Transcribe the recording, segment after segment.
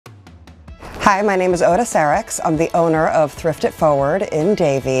Hi, my name is Oda Sarix. I'm the owner of Thrift at FWD in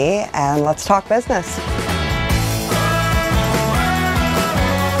Davie, and let's talk business.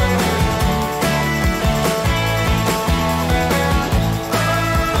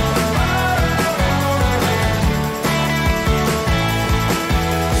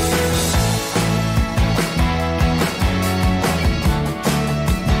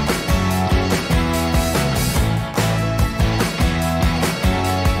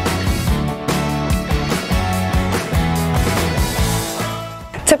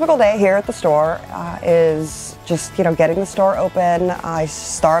 Typical day here at the store is just, getting the store open. I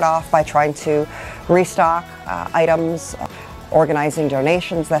start off by trying to restock items, organizing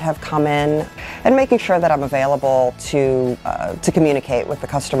donations that have come in, and making sure that I'm available to communicate with the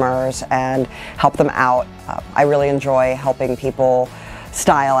customers and help them out. I really enjoy helping people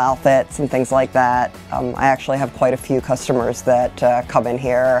style outfits and things like that. I actually have quite a few customers that come in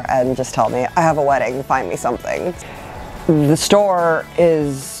here and just tell me, I have a wedding, find me something. The store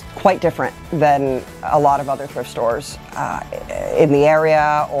is quite different than a lot of other thrift stores in the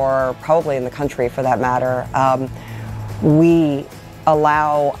area, or probably in the country for that matter. We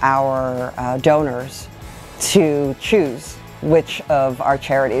allow our donors to choose which of our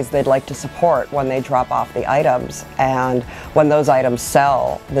charities they'd like to support when they drop off the items, and when those items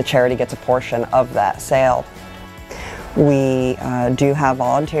sell, the charity gets a portion of that sale. We do have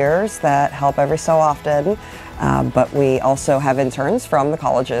volunteers that help every so often, but we also have interns from the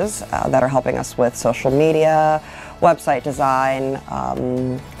colleges that are helping us with social media, website design,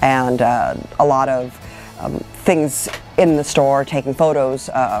 and a lot of things in the store, taking photos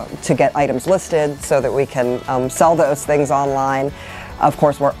to get items listed so that we can sell those things online. Of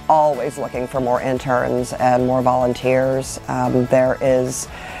course, we're always looking for more interns and more volunteers. There is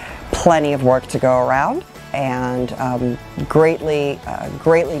plenty of work to go around, and greatly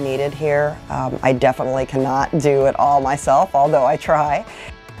needed here. I definitely cannot do it all myself, although I try.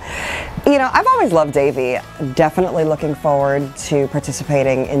 I've always loved Davie. Definitely looking forward to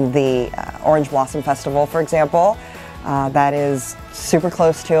participating in the Orange Blossom Festival, for example. That is super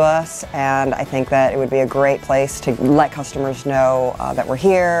close to us, and I think that it would be a great place to let customers know that we're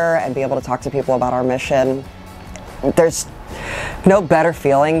here and be able to talk to people about our mission. There's no better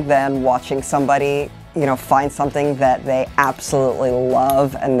feeling than watching somebody find something that they absolutely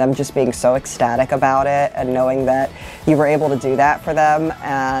love, and them just being so ecstatic about it, and knowing that you were able to do that for them,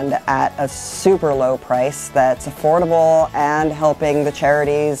 and at a super low price that's affordable and helping the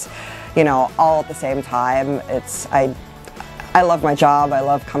charities, all at the same time. I love my job. I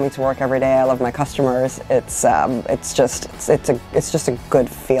love coming to work every day. I love my customers. It's just a good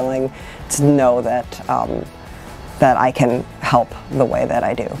feeling to know that that I can help the way that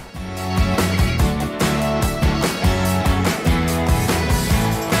I do.